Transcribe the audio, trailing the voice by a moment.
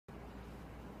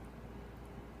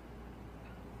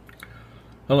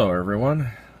Hello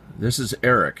everyone, this is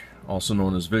Eric, also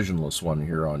known as Visionless One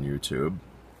here on YouTube.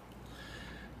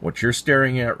 What you're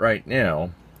staring at right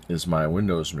now is my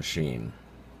Windows machine.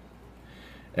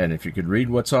 And if you could read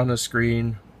what's on the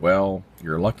screen, well,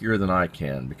 you're luckier than I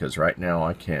can, because right now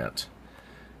I can't.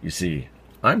 You see,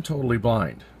 I'm totally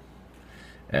blind.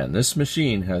 And this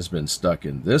machine has been stuck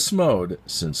in this mode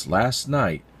since last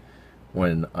night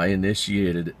when I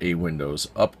initiated a Windows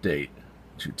update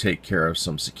to take care of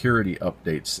some security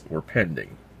updates that were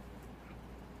pending.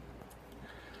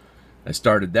 I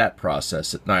started that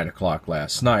process at 9 o'clock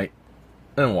last night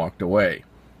and walked away.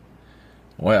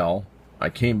 Well,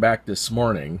 I came back this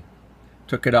morning,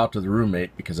 took it out to the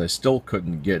roommate because I still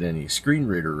couldn't get any screen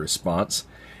reader response,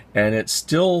 and it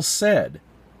still said,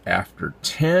 after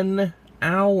 10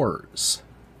 hours,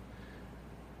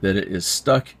 that it is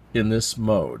stuck in this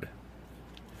mode.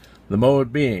 The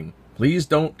mode being, please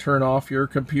don't turn off your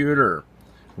computer.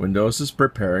 Windows is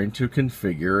preparing to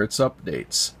configure its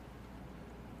updates.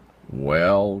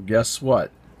 Well, guess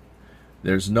what?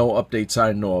 There's no updates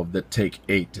I know of that take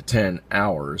 8 to 10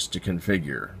 hours to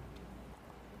configure.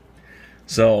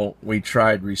 So we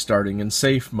tried restarting in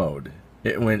safe mode.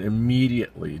 It went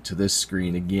immediately to this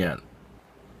screen again.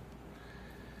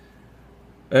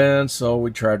 And so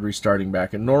we tried restarting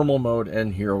back in normal mode,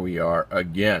 and here we are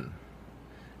again.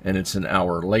 And it's an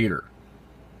hour later.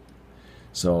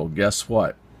 So guess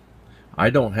what? I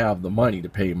don't have the money to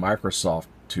pay Microsoft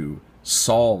to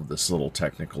solve this little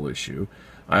technical issue.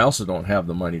 I also don't have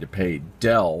the money to pay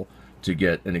Dell to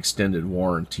get an extended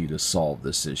warranty to solve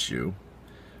this issue.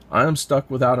 I am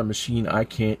stuck without a machine I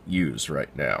can't use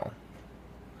right now.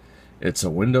 It's a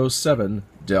Windows 7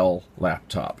 Dell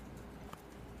laptop.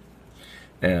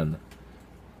 And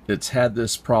it's had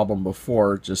this problem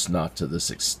before, just not to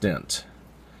this extent.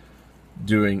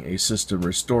 Doing a system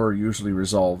restore usually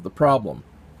resolved the problem.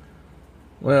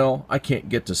 Well, I can't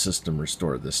get to system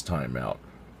restore this time out.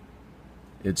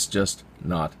 It's just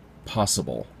not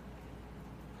possible.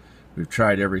 We've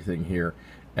tried everything here,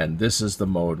 and this is the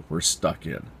mode we're stuck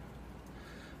in.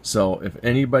 So if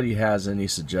anybody has any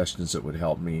suggestions that would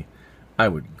help me, I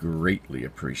would greatly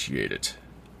appreciate it.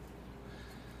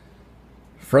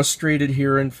 Frustrated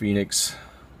here in Phoenix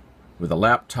with a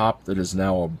laptop that is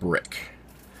now a brick.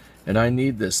 And I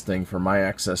need this thing for my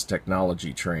Access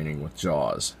Technology training with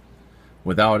JAWS.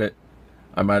 Without it,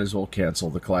 I might as well cancel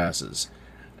the classes.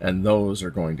 And those are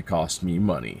going to cost me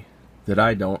money that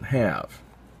I don't have.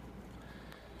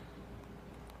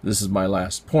 This is my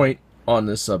last point on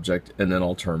this subject, and then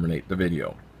I'll terminate the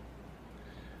video.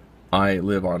 I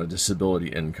live on a disability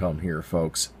income here,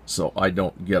 folks, so I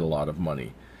don't get a lot of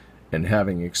money. And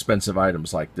having expensive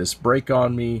items like this break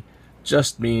on me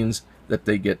just means that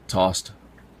they get tossed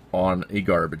on a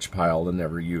garbage pile and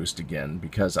never used again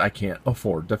because I can't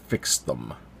afford to fix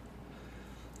them.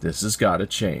 This has got to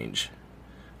change.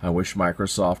 I wish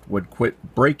Microsoft would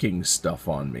quit breaking stuff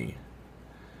on me.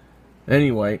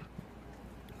 Anyway,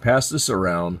 pass this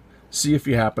around. See if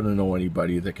you happen to know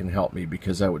anybody that can help me,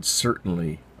 because I would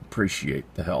certainly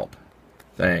appreciate the help.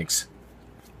 Thanks.